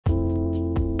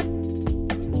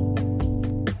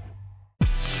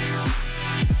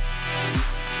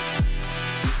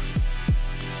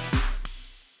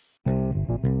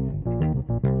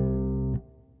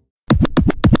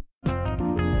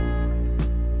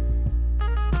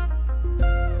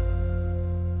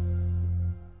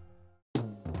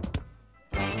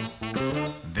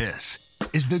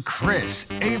is the Chris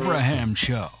Abraham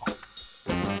Show.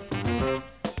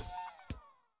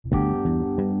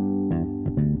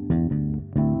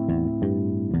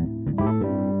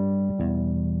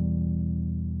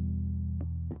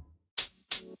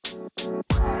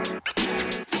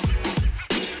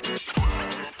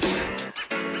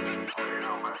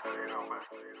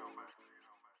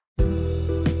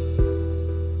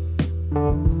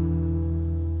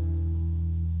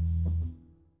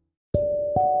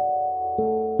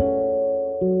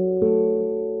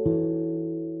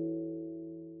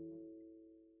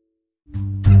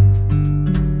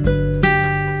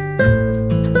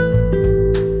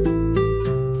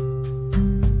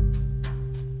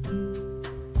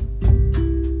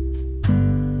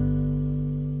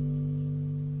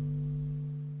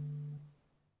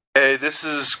 Hey, this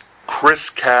is Chris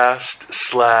Cast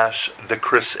 / The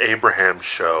Chris Abraham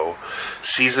Show,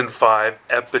 Season 5,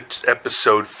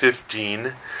 Episode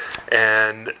 15,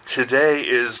 and today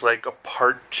is like a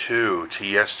part 2 to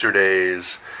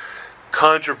yesterday's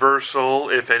controversial,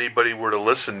 if anybody were to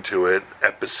listen to it,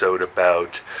 episode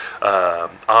about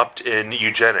opt-in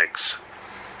eugenics.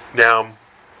 Now,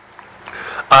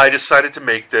 I decided to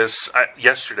make this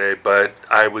yesterday, but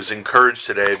I was encouraged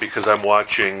today because I'm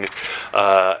watching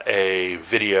a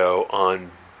video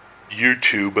on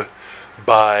YouTube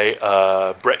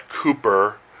by Brett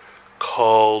Cooper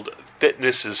called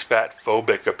 "Fitness is Fat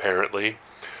Phobic." Apparently,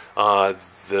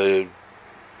 the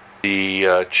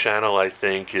channel I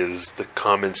think is the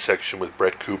comments section with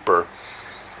Brett Cooper,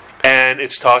 and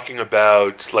it's talking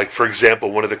about, like, for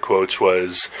example, one of the quotes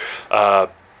was,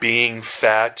 being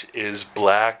fat is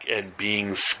black and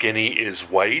being skinny is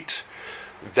white,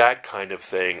 that kind of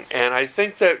thing. And I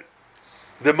think that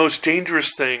the most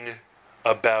dangerous thing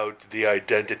about the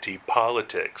identity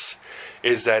politics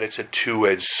is that it's a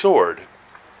two-edged sword.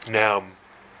 Now,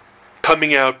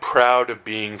 coming out proud of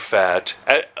being fat,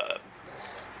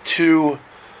 to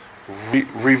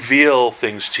reveal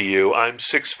things to you, I'm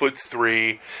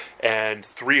 6'3" and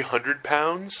 300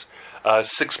 pounds.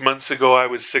 6 months ago, I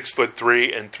was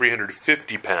 6'3" and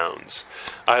 350 pounds.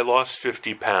 I lost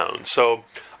 50 pounds. So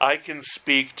I can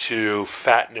speak to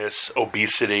fatness,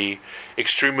 obesity,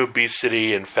 extreme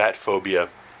obesity, and fat phobia.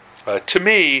 To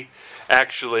me,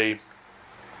 actually,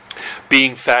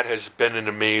 being fat has been an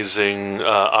amazing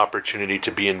opportunity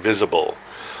to be invisible.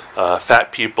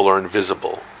 Fat people are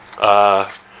invisible.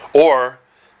 Or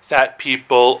fat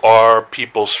people are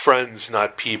people's friends,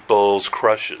 not people's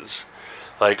crushes.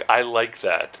 Like, I like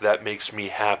that. That makes me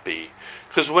happy.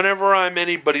 Because whenever I'm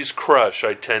anybody's crush,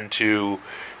 I tend to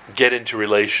get into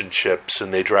relationships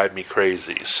and they drive me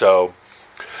crazy. So,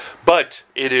 but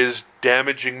it is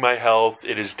damaging my health.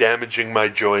 It is damaging my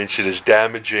joints. It is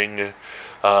damaging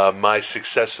my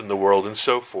success in the world and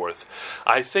so forth.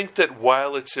 I think that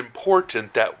while it's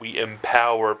important that we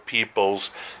empower people's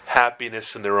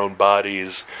happiness in their own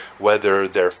bodies, whether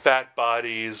they're fat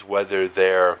bodies, whether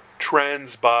they're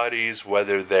trans bodies,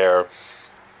 whether they're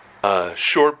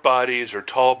short bodies or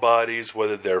tall bodies,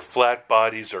 whether they're flat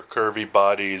bodies or curvy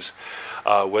bodies,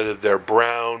 whether they're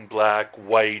brown, black,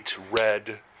 white,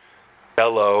 red,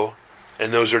 yellow,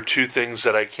 and those are two things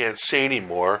that I can't say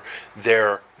anymore.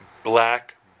 They're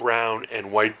black, brown,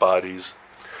 and white bodies.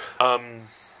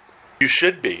 You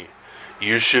should be.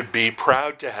 You should be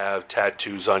proud to have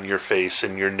tattoos on your face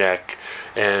and your neck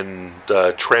and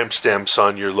tramp stamps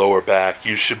on your lower back.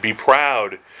 You should be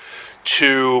proud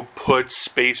to put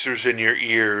spacers in your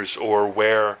ears or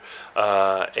wear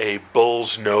a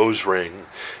bull's nose ring.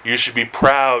 You should be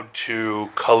proud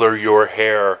to color your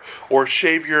hair or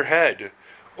shave your head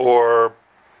or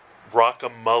rock a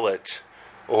mullet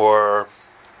or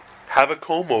have a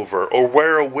comb over, or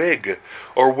wear a wig,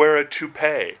 or wear a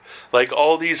toupee. Like,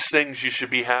 all these things you should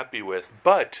be happy with.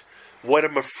 But what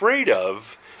I'm afraid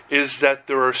of is that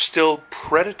there are still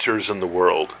predators in the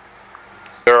world.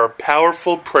 There are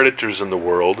powerful predators in the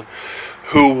world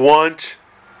who want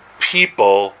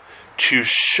people to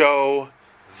show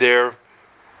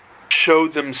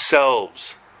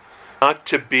themselves, not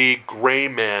to be gray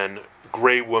man,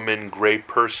 gray woman, gray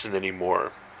person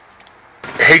anymore.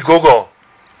 Hey Google,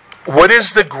 what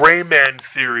is the gray man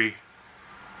theory?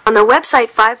 On the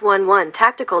website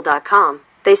 511tactical.com,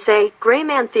 they say, gray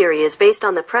man theory is based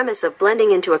on the premise of blending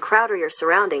into a crowd or your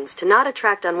surroundings to not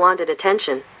attract unwanted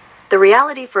attention. The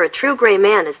reality for a true gray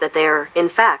man is that they are, in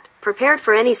fact, prepared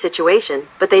for any situation,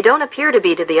 but they don't appear to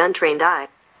be to the untrained eye.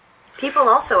 People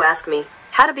also ask me,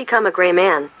 how to become a gray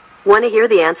man. Want to hear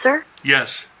the answer?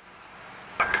 Yes.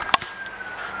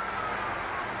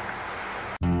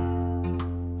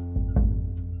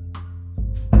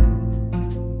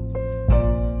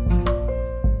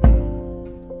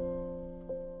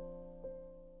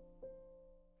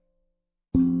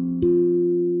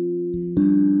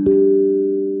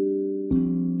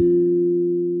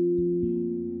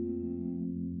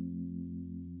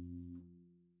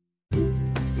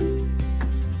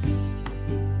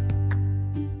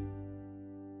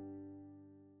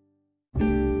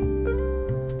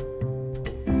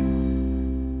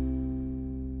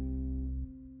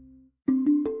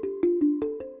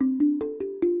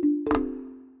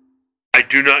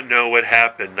 do not know what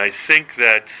happened. I think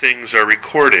that things are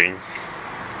recording.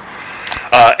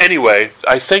 Anyway,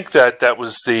 I think that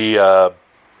was the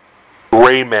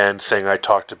gray man thing I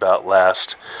talked about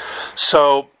last.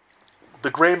 So, the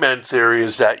gray man theory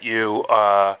is that you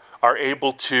are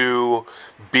able to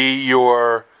be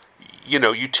your,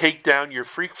 you take down your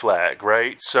freak flag,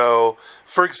 right? So,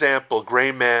 for example,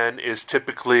 gray man is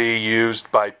typically used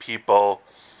by people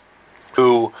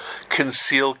who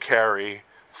conceal carry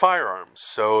firearms.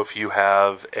 So if you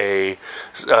have a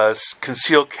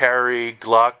concealed carry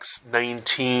Glock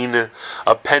 19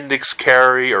 appendix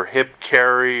carry or hip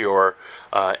carry or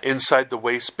inside the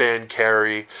waistband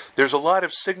carry, there's a lot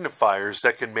of signifiers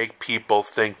that can make people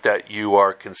think that you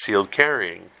are concealed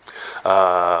carrying.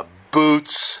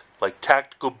 Boots, like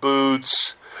tactical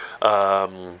boots,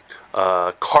 cargo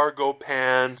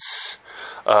pants,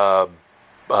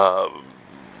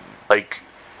 like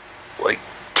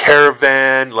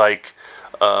caravan,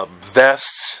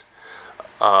 vests,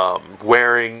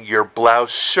 wearing your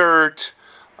blouse shirt,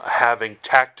 having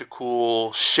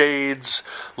tactical shades,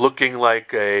 looking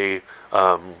like a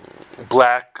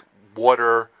black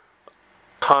water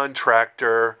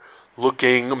contractor,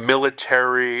 looking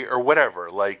military or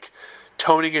whatever, like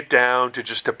toning it down to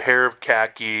just a pair of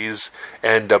khakis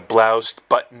and a bloused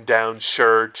button-down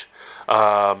shirt,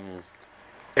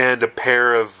 and a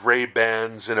pair of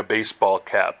Ray-Bans and a baseball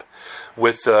cap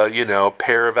with, a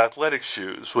pair of athletic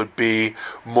shoes would be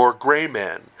more gray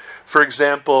man. For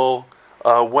example,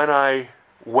 when I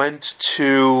went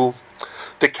to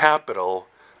the Capitol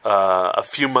a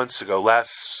few months ago,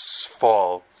 last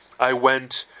fall, I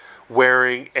went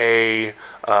wearing a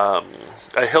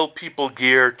Hill People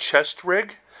Gear chest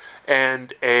rig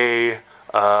and a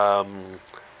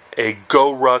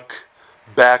Go-Ruck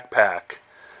backpack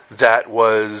that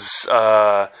was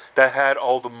that had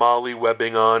all the molly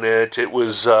webbing on it. It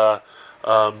was a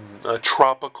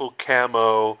tropical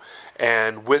camo,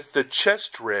 and with the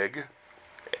chest rig,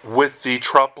 with the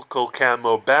tropical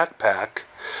camo backpack,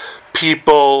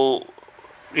 people,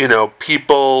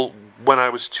 when I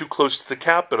was too close to the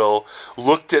Capitol,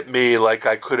 looked at me like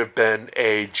I could have been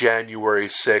a January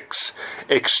 6th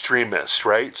extremist,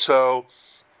 right? So,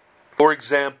 for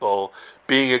example,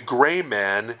 being a gray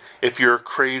man, if you're a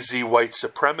crazy white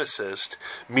supremacist,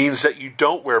 means that you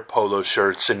don't wear polo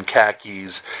shirts and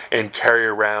khakis and carry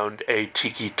around a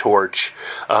tiki torch,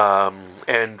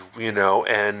 and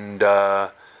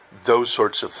those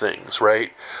sorts of things,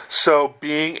 right? So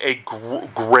being a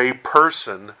gray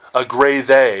person,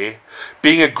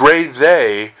 being a gray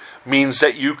they means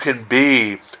that you can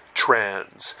be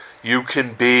trans, you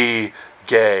can be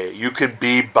gay, you can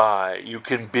be bi, you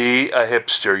can be a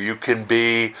hipster, you can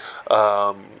be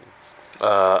a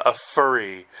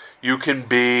furry, you can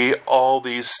be all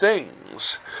these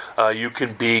things. You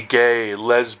can be gay,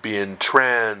 lesbian,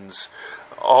 trans,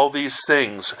 all these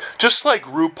things. Just like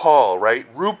RuPaul, right?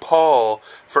 RuPaul,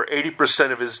 for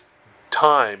 80% of his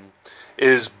time,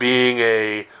 is being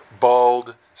a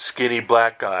bald, skinny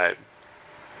black guy.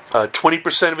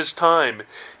 20% of his time,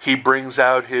 he brings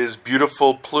out his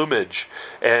beautiful plumage,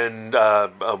 and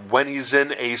when he's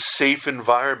in a safe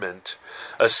environment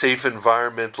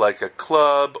like a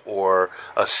club or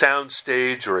a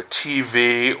soundstage or a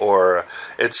TV or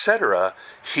etc.,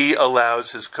 he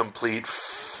allows his complete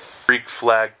freak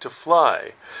flag to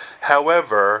fly.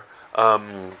 However,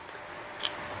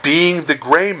 being the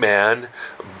gray man,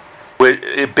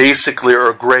 basically, or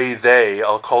a gray they,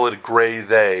 I'll call it a gray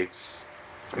they,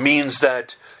 means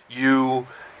that you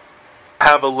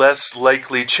have a less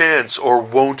likely chance or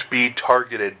won't be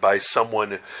targeted by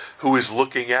someone who is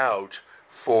looking out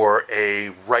for a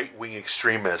right-wing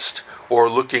extremist or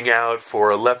looking out for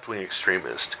a left-wing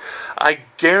extremist. I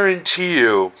guarantee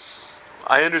you,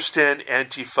 I understand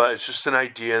Antifa is just an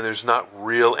idea, and there's not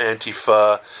real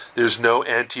Antifa. There's no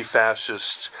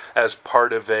anti-fascists as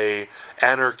part of a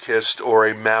anarchist or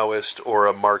a Maoist or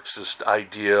a Marxist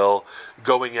ideal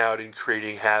going out and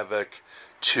creating havoc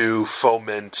to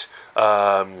foment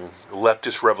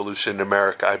leftist revolution in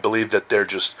America. I believe that they're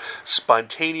just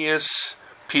spontaneous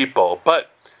people. But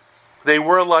they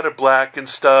wear a lot of black and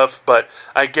stuff, but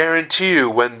I guarantee you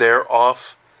when they're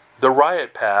off the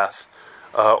riot path,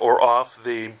 or off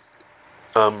the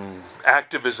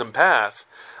activism path,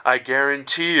 I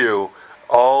guarantee you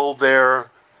all their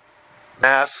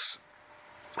masks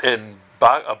and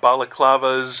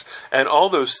balaclavas and all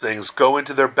those things go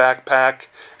into their backpack,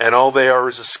 and all they are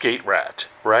is a skate rat,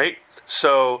 right?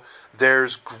 So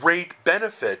there's great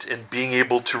benefit in being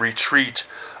able to retreat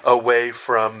away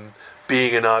from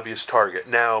being an obvious target.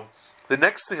 Now, the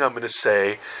next thing I'm going to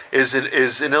say is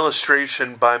an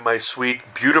illustration by my sweet,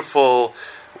 beautiful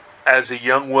as a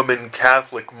young woman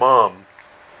Catholic mom.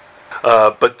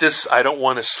 But this, I don't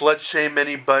want to slut shame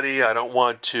anybody. I don't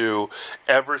want to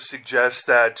ever suggest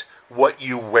that what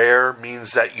you wear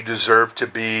means that you deserve to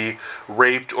be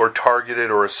raped or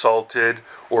targeted or assaulted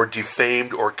or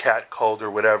defamed or catcalled or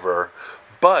whatever.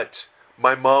 But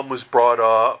my mom was brought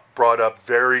up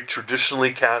very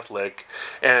traditionally Catholic,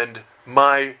 and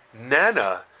my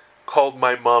nana called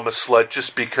my mom a slut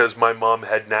just because my mom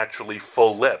had naturally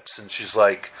full lips, and she's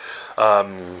like,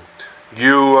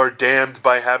 you are damned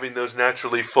by having those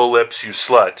naturally full lips, you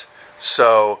slut.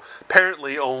 So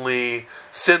apparently only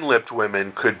thin-lipped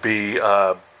women could be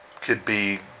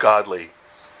godly.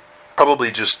 Probably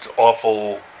just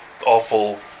awful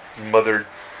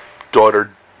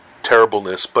mother-daughter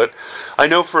terribleness. But I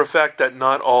know for a fact that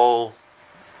not all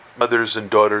mothers and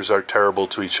daughters are terrible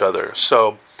to each other.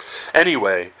 So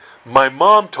anyway, my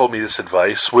mom told me this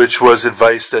advice, which was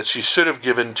advice that she should have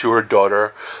given to her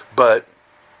daughter, but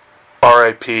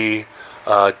R.I.P.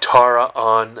 Tara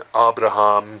Ann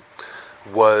Abraham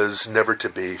was never to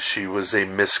be. She was a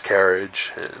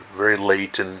miscarriage, very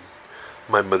late in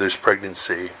my mother's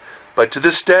pregnancy. But to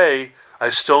this day, I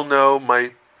still know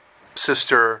my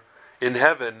sister in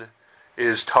heaven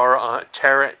is Tara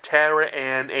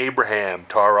Ann Abraham.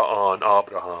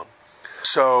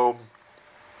 So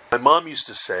my mom used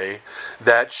to say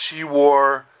that she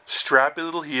wore strappy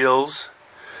little heels,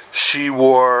 she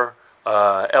wore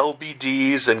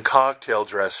LBDs and cocktail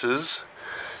dresses,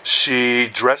 she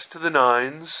dressed to the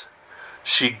nines,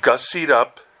 she gussied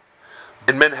up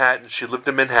in Manhattan, she lived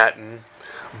in Manhattan,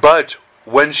 but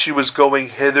when she was going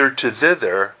hither to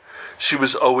thither, she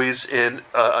was always in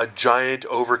a giant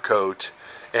overcoat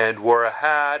and wore a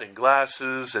hat and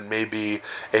glasses and maybe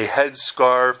a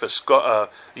headscarf,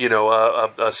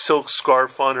 a silk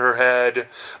scarf on her head.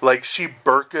 Like, she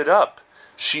burked it up.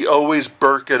 She always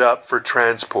burked it up for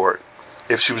transport.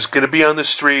 If she was going to be on the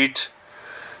street,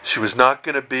 she was not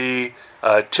going to be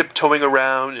tiptoeing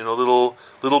around in a little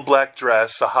black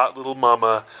dress, a hot little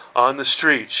mama on the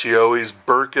street. She always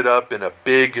burked it up in a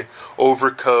big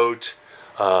overcoat,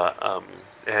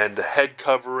 and a head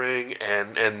covering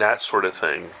and that sort of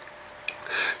thing.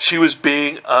 She was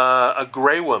being a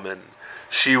gray woman.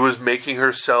 She was making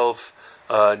herself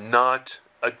not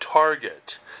a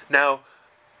target. Now,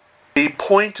 the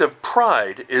point of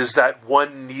pride is that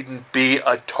one needn't be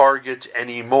a target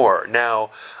anymore.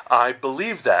 Now, I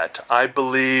believe that. I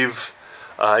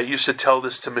used to tell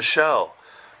this to Michelle.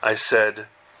 I said,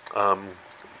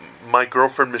 my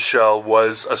girlfriend Michelle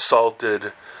was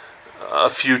assaulted a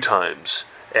few times,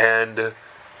 and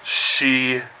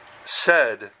she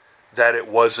said that it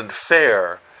wasn't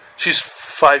fair. She's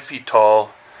 5 feet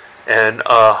tall and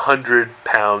 100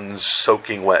 pounds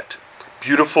soaking wet.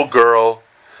 Beautiful girl,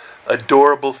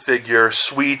 adorable figure,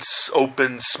 sweet,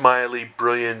 open, smiley,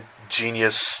 brilliant,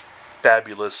 genius,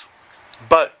 fabulous.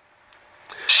 But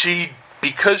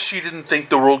because she didn't think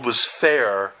the world was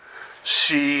fair,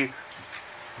 she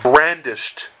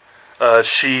brandished,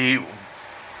 she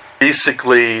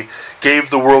basically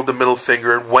gave the world the middle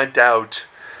finger and went out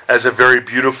as a very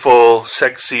beautiful,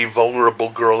 sexy, vulnerable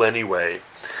girl anyway.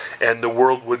 And the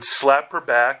world would slap her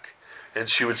back, and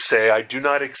she would say, I do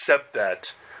not accept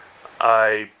that.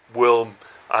 I will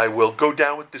go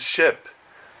down with the ship.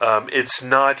 It's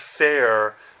not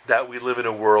fair that we live in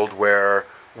a world where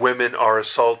women are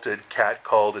assaulted,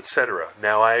 catcalled, etc.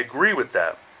 Now, I agree with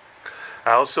that.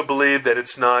 I also believe that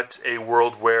it's not a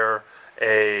world where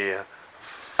a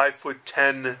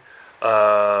 5'10"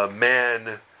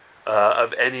 man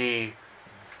of any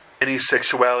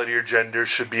sexuality or gender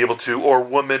should be able to, or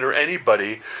woman or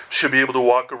anybody, should be able to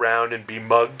walk around and be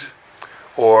mugged.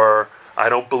 Or I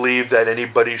don't believe that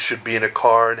anybody should be in a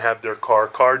car and have their car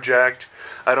carjacked.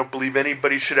 I don't believe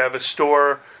anybody should have a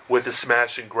store with a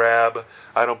smash and grab.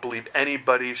 I don't believe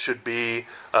anybody should be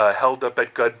held up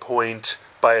at gunpoint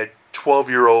by a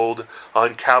 12-year-old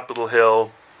on Capitol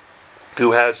Hill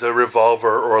who has a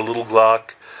revolver or a little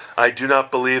Glock. I do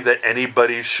not believe that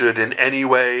anybody should in any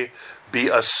way be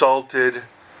assaulted,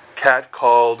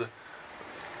 catcalled,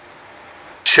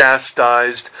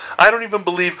 chastised. I don't even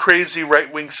believe crazy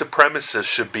right-wing supremacists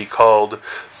should be called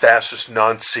fascist,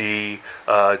 Nazi,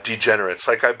 degenerates.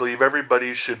 Like, I believe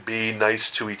everybody should be nice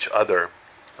to each other.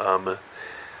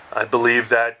 I believe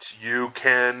that you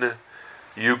can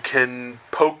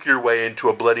poke your way into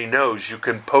a bloody nose. You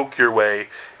can poke your way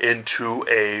into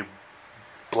a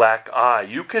black eye.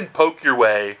 You can poke your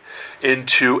way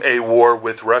into a war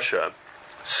with Russia.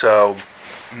 So,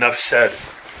 enough said.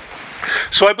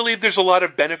 So I believe there's a lot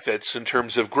of benefits in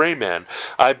terms of gray man.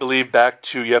 I believe, back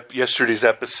to yesterday's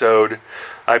episode,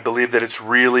 I believe that it's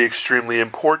really extremely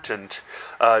important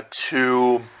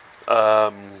to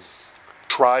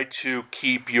try to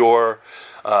keep your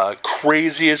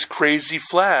crazy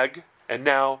flag. And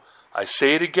now I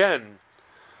say it again,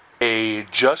 a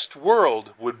just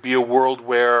world would be a world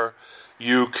where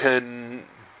you can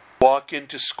walk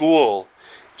into school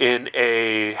in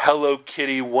a Hello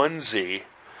Kitty onesie.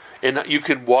 And you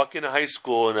can walk into high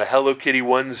school in a Hello Kitty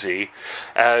onesie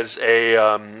as a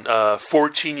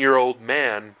 14-year-old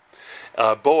man,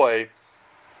 boy,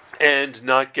 and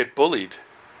not get bullied.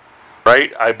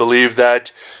 Right? I believe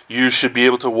that you should be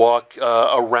able to walk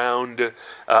around.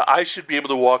 I should be able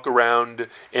to walk around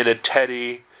in a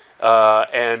teddy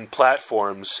and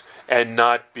platforms and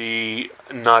not be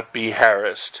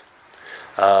harassed.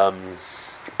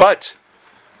 But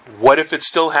what if it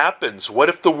still happens? What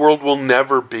if the world will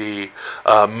never be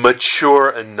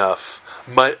mature enough,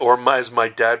 or as my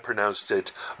dad pronounced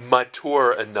it,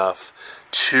 mature enough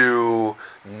to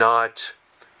not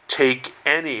take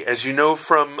any? As you know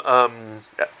from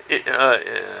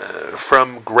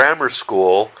grammar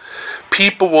school,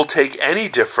 people will take any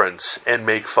difference and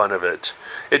make fun of it.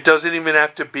 It doesn't even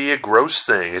have to be a gross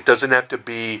thing. It doesn't have to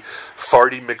be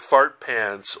farty McFart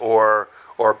pants or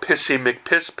pissy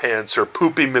McPiss pants or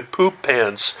poopy McPoop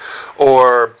pants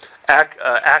or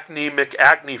acne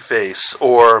McAcne face,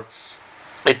 or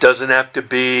it doesn't have to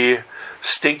be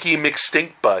stinky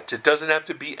McStink butt. It doesn't have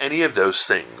to be any of those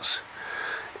things.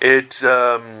 It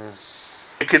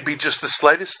could be just the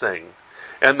slightest thing.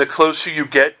 And the closer you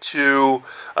get to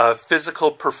physical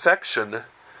perfection,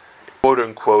 quote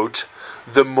unquote,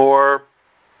 the more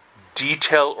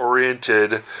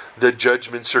detail-oriented the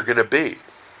judgments are going to be.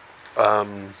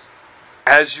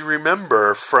 As you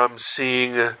remember from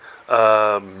seeing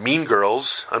Mean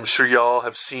Girls, I'm sure y'all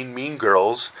have seen Mean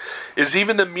Girls, is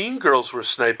even the Mean Girls were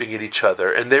sniping at each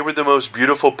other, and they were the most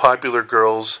beautiful, popular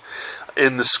girls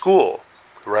in the school,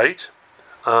 right?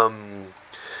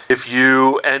 If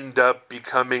you end up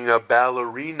becoming a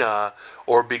ballerina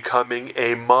or becoming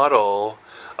a model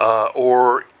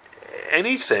or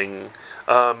anything,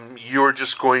 you're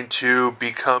just going to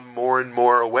become more and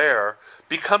more aware.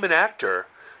 Become an actor.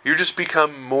 You just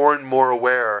become more and more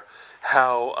aware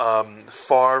how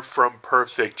far from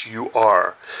perfect you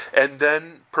are. And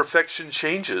then perfection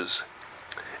changes.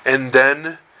 And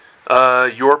then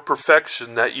your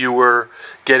perfection, that you were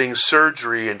getting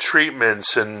surgery and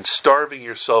treatments and starving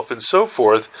yourself and so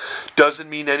forth, doesn't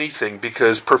mean anything,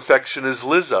 because perfection is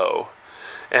Lizzo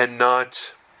and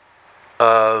not,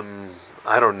 I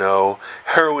don't know,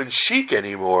 heroin chic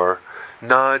anymore.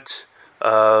 Not,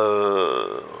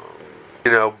 I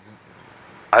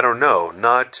don't know,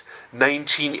 not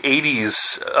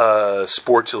 1980s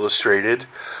Sports Illustrated,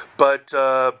 but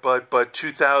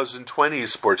 2020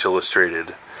 Sports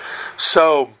Illustrated.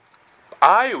 So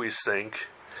I always think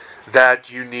that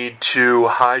you need to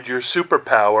hide your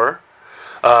superpower,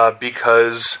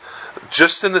 because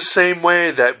just in the same way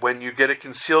that when you get a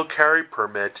concealed carry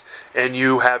permit and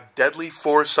you have deadly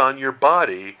force on your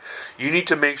body, you need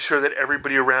to make sure that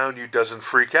everybody around you doesn't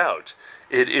freak out.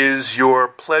 It is your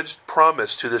pledged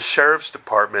promise to the sheriff's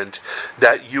department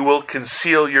that you will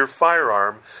conceal your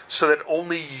firearm so that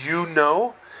only you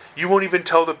know. You won't even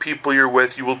tell the people you're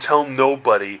with. You will tell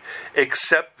nobody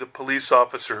except the police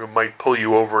officer who might pull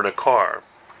you over in a car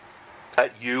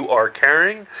that you are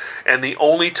carrying, and the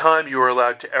only time you are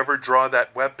allowed to ever draw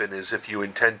that weapon is if you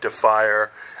intend to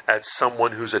fire at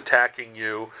someone who's attacking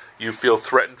you, you feel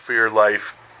threatened for your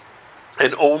life,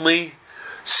 and only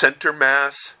center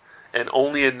mass, and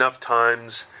only enough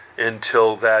times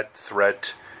until that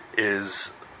threat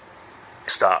is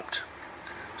stopped.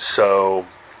 So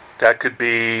that could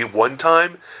be one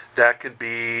time, that could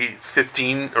be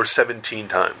 15 or 17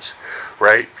 times,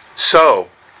 right? So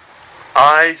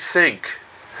I think,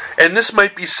 and this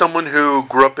might be someone who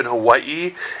grew up in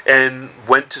Hawaii and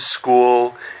went to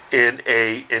school in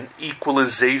an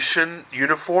equalization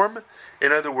uniform.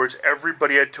 In other words,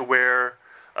 everybody had to wear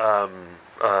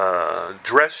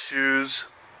dress shoes,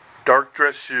 dark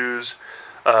dress shoes,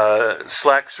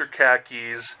 slacks or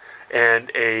khakis, and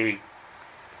a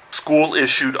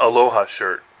school-issued aloha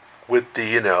shirt with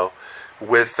the,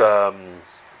 with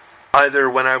either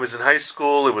when I was in high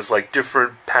school, it was like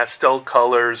different pastel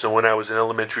colors, and when I was in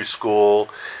elementary school,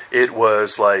 it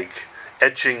was like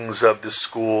etchings of the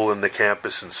school and the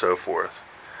campus and so forth.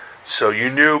 So you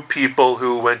knew people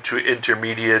who went to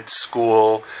intermediate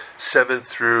school,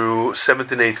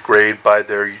 7th and 8th grade, by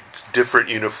their different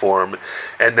uniform,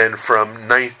 and then from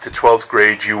 9th to 12th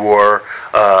grade you wore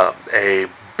a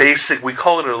basic, we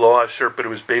call it an aloha shirt, but it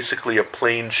was basically a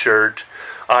plain shirt,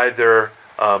 either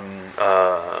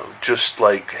just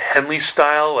like Henley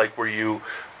style, like where you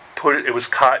put it, it was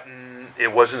cotton,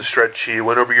 it wasn't stretchy, it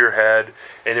went over your head,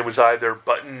 and it was either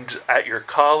buttoned at your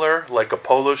collar, like a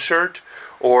polo shirt,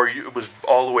 or it was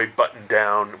all the way buttoned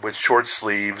down with short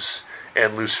sleeves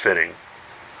and loose fitting.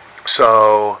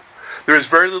 So there's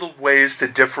very little ways to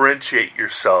differentiate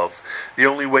yourself. The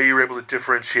only way you're able to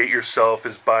differentiate yourself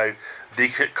is by the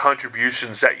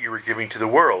contributions that you were giving to the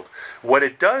world. What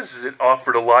it does is it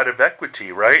offered a lot of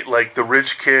equity, right? Like the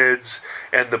rich kids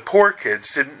and the poor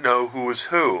kids didn't know who was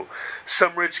who.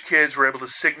 Some rich kids were able to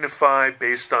signify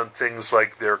based on things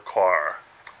like their car,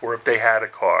 or if they had a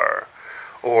car,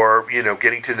 or,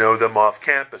 getting to know them off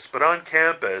campus. But on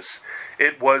campus,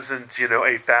 it wasn't,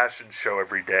 a fashion show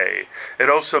every day. It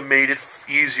also made it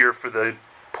easier for the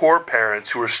poor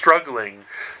parents who were struggling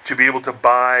to be able to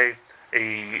buy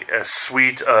a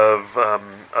suite of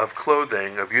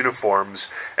clothing, of uniforms,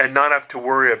 and not have to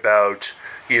worry about,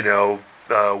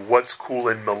 what's cool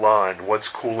in Milan, what's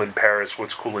cool in Paris,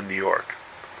 what's cool in New York.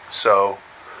 So,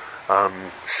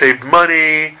 saved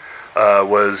money,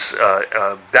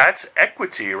 that's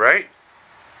equity, right?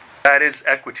 That is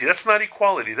equity. That's not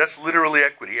equality. That's literally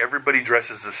equity. Everybody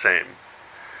dresses the same,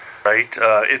 right?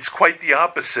 It's quite the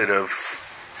opposite of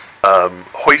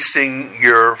hoisting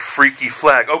your freaky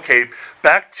flag. Okay,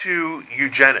 back to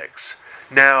eugenics.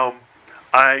 Now,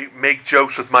 I make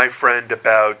jokes with my friend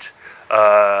about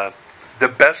the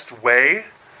best way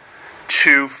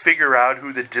to figure out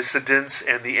who the dissidents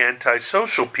and the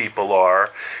antisocial people are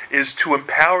is to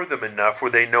empower them enough where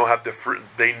they know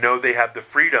they have the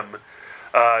freedom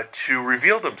to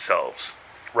reveal themselves,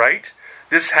 right?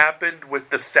 This happened with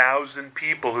the 1,000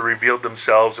 people who revealed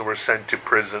themselves and were sent to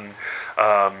prison,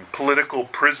 political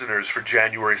prisoners for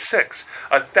January 6th.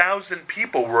 1,000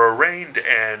 people were arraigned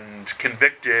and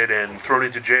convicted and thrown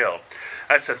into jail.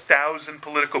 That's 1,000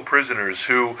 political prisoners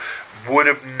who would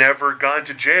have never gone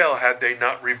to jail had they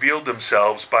not revealed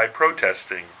themselves by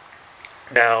protesting.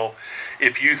 Now,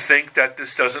 if you think that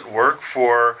this doesn't work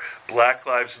for Black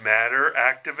Lives Matter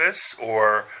activists,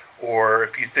 or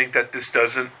if you think that this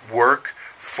doesn't work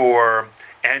for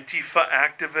Antifa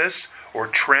activists, or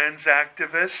trans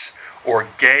activists, or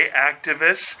gay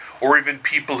activists, or even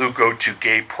people who go to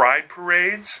gay pride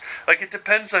parades, like, it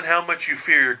depends on how much you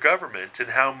fear your government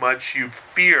and how much you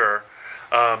fear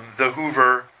the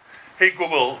Hoover. Hey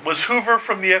Google, was Hoover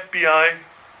from the FBI?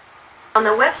 On the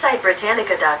website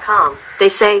Britannica.com, they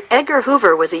say Edgar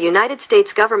Hoover was a United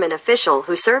States government official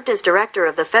who served as director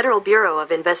of the Federal Bureau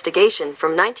of Investigation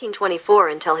from 1924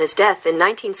 until his death in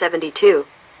 1972.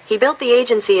 He built the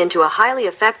agency into a highly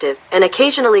effective, and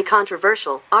occasionally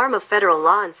controversial, arm of federal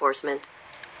law enforcement.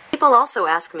 People also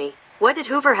ask me, what did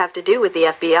Hoover have to do with the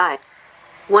FBI?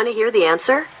 Want to hear the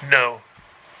answer? No.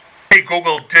 Hey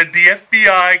Google, did the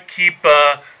FBI keep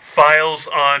files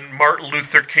on Martin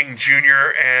Luther King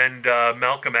Jr. and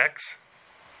Malcolm X?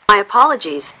 My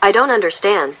apologies, I don't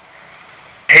understand.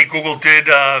 Hey Google, did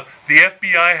the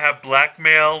FBI have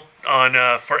blackmail on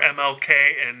for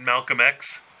MLK and Malcolm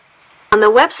X? On the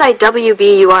website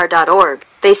WBUR.org,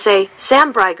 they say,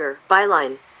 Sam Briger,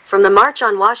 byline, from the March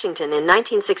on Washington in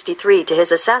 1963 to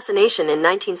his assassination in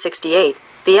 1968,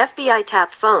 the FBI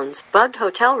tapped phones, bugged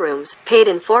hotel rooms, paid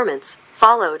informants,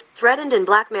 followed, threatened and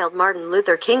blackmailed Martin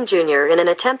Luther King Jr. in an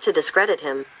attempt to discredit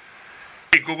him.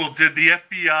 Hey Google, did the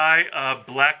FBI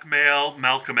blackmail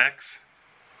Malcolm X?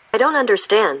 I don't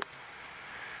understand.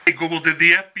 Hey Google, did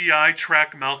the FBI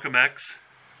track Malcolm X?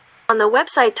 On the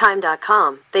website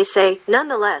Time.com, they say,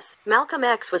 nonetheless, Malcolm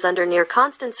X was under near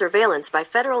constant surveillance by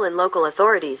federal and local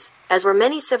authorities, as were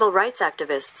many civil rights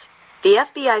activists. The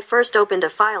FBI first opened a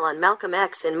file on Malcolm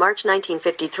X in March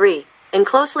 1953, and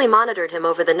closely monitored him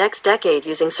over the next decade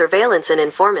using surveillance and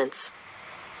informants.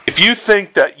 If you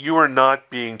think that you are not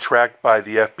being tracked by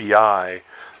the FBI,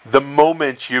 the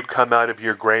moment you come out of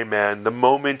your gray man, the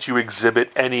moment you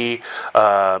exhibit any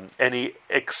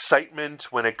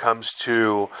excitement when it comes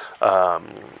to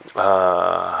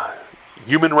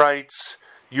human rights,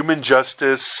 human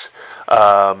justice,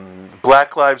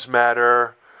 Black Lives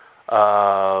Matter,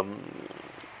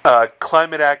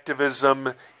 climate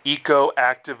activism,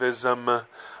 eco-activism,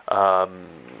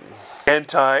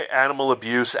 anti-animal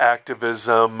abuse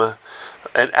activism,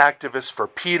 an activist for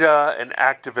PETA, an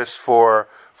activist for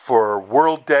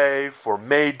World Day, for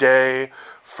May Day,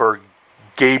 for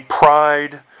Gay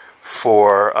Pride,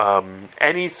 for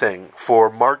anything, for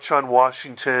March on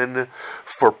Washington,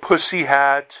 for Pussy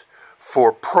Hat,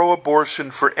 for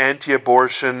pro-abortion, for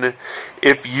anti-abortion.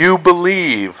 If you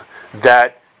believe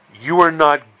that you are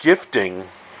not gifting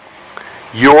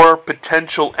your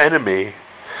potential enemy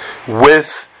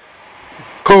with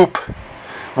poop,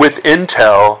 with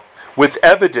intel, with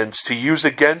evidence to use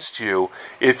against you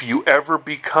if you ever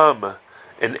become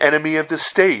an enemy of the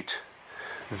state,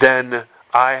 then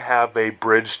I have a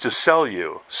bridge to sell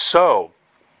you. So,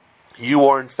 you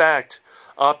are in fact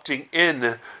opting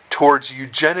in towards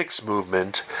eugenics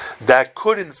movement that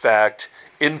could in fact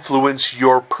influence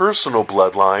your personal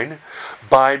bloodline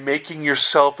by making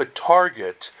yourself a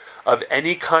target of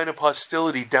any kind of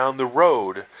hostility down the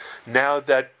road now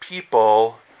that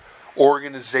people,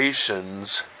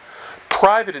 organizations,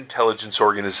 private intelligence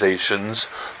organizations,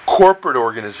 corporate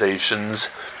organizations,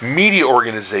 media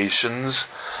organizations,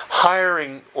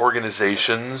 hiring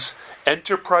organizations,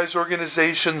 enterprise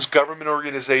organizations, government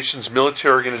organizations,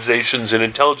 military organizations, and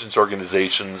intelligence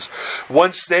organizations,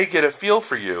 once they get a feel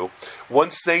for you,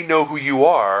 once they know who you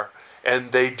are,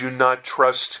 and they do not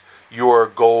trust your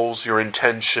goals, your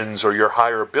intentions, or your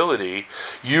higher ability,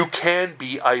 you can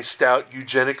be iced out,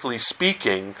 eugenically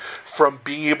speaking, from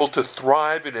being able to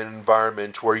thrive in an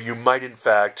environment where you might in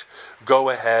fact go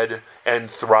ahead and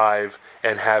thrive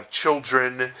and have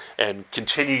children and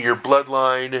continue your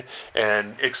bloodline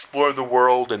and explore the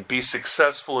world and be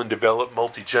successful and develop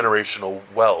multi-generational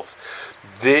wealth.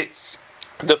 The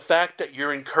fact that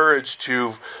you're encouraged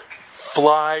to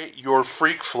fly your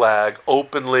freak flag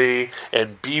openly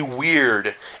and be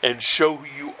weird and show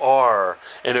who you are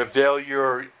and avail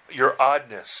your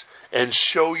oddness and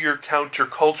show your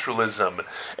counterculturalism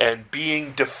and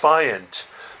being defiant.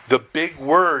 The big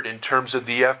word in terms of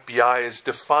the FBI is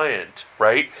defiant,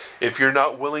 right? If you're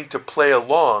not willing to play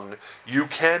along, you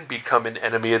can become an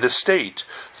enemy of the state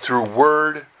through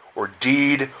word or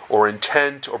deed or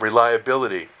intent or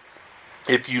reliability.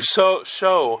 If you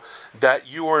show that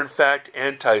you are in fact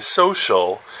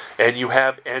antisocial and you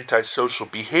have antisocial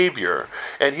behavior,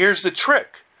 and here's the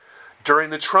trick.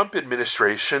 During the Trump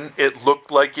administration, it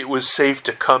looked like it was safe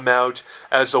to come out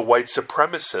as a white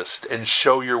supremacist and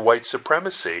show your white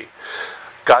supremacy.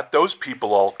 Got those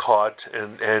people all caught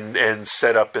and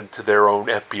set up into their own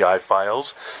FBI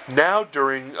files. Now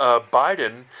during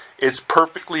Biden, it's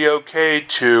perfectly okay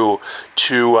to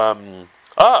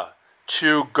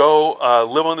go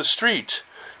live on the street,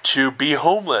 to be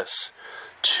homeless,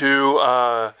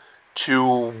 to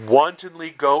wantonly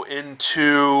go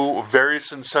into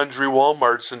various and sundry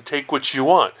Walmarts and take what you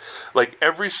want. Like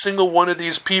every single one of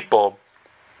these people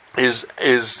is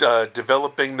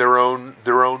developing their own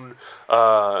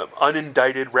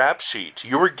unindicted rap sheet.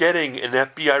 You are getting an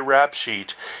FBI rap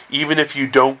sheet even if you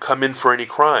don't come in for any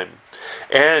crime.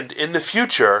 And in the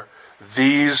future,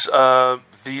 these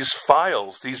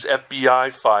files, these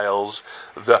FBI files,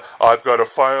 I've got a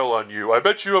file on you, I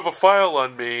bet you have a file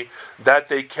on me, that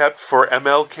they kept for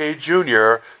MLK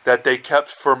Jr., that they kept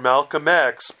for Malcolm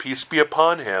X, peace be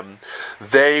upon him,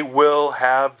 they will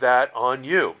have that on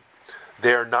you.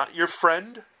 They are not your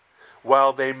friend.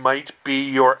 While they might be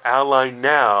your ally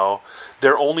now,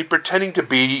 they're only pretending to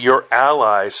be your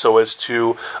ally so as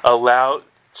to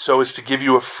give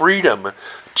you a freedom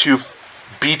to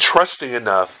be trusting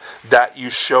enough that you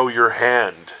show your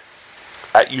hand.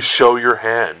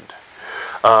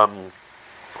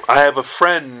 I have a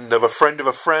friend of a friend of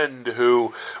a friend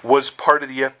who was part of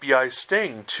the FBI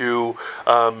sting to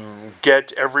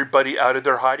get everybody out of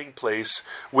their hiding place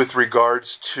with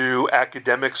regards to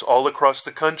academics all across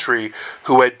the country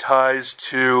who had ties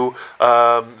to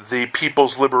the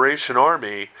People's Liberation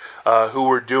Army, who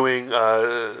were doing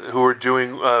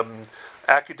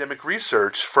academic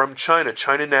research from China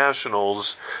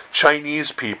nationals,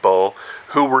 Chinese people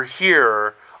who were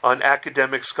here on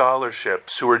academic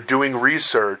scholarships, who were doing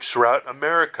research throughout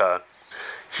America.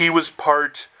 He was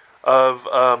part of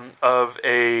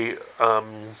a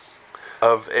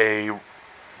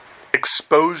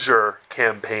exposure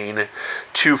campaign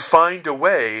to find a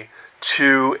way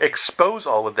to expose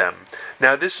all of them.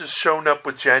 Now, this has shown up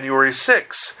with January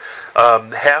 6th.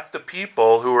 Half the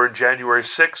people who were in January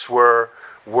 6th were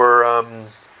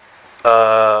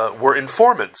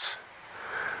informants,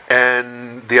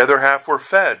 and the other half were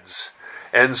feds.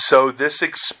 And so this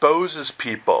exposes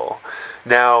people.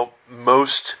 Now,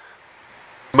 most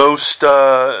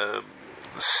of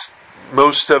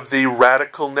the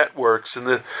radical networks in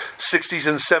the 60s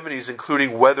and 70s,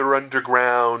 including Weather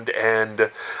Underground and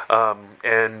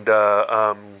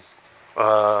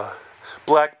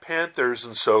Black Panthers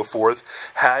and so forth,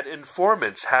 had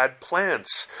informants, had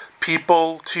plants,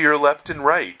 people to your left and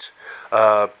right,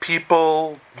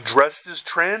 people dressed as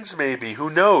trans maybe, who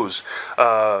knows,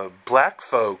 black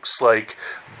folks, like,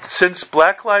 since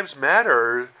Black Lives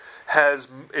Matter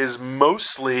is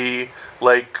mostly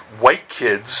like white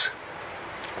kids,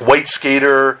 white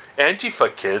skater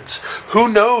Antifa kids. Who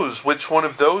knows which one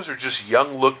of those are just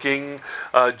young-looking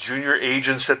junior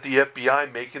agents at the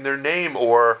FBI making their name,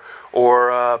 or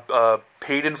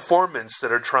paid informants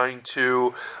that are trying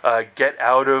to get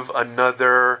out of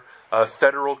another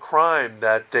federal crime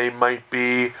that they might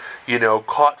be,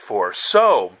 caught for.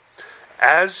 So,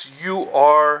 as you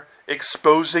are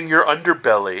exposing your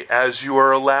underbelly, as you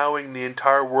are allowing the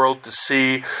entire world to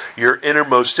see your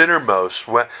innermost,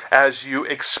 as you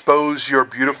expose your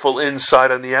beautiful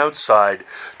inside on the outside,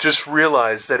 just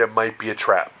realize that it might be a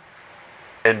trap,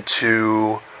 and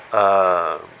to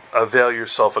avail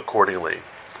yourself accordingly,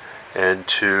 and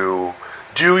to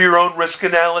do your own risk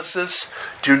analysis.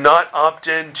 Do not opt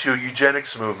into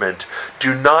eugenics movement.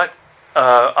 Do not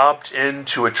opt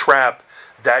into a trap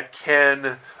that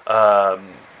can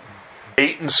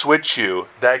bait and switch you,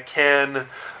 that can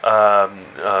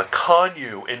con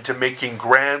you into making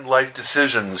grand life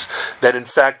decisions that in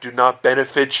fact do not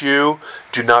benefit you,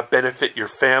 do not benefit your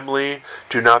family,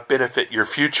 do not benefit your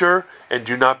future, and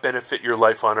do not benefit your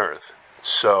life on earth.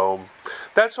 So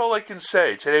that's all I can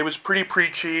say. Today was pretty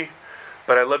preachy,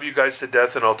 but I love you guys to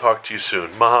death, and I'll talk to you soon.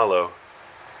 Mahalo.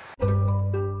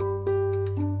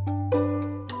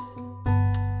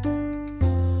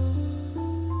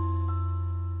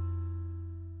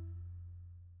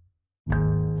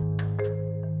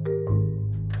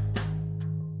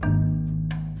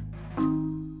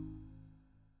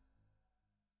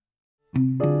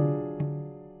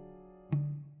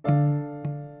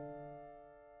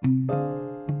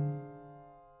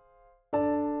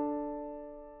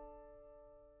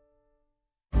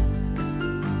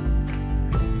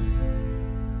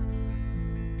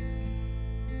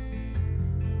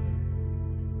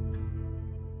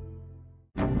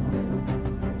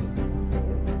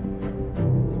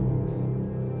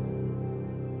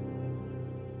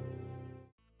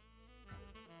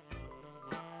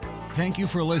 Thank you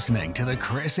for listening to The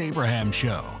Chris Abraham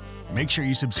Show. Make sure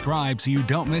you subscribe so you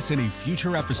don't miss any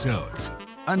future episodes.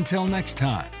 Until next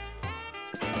time.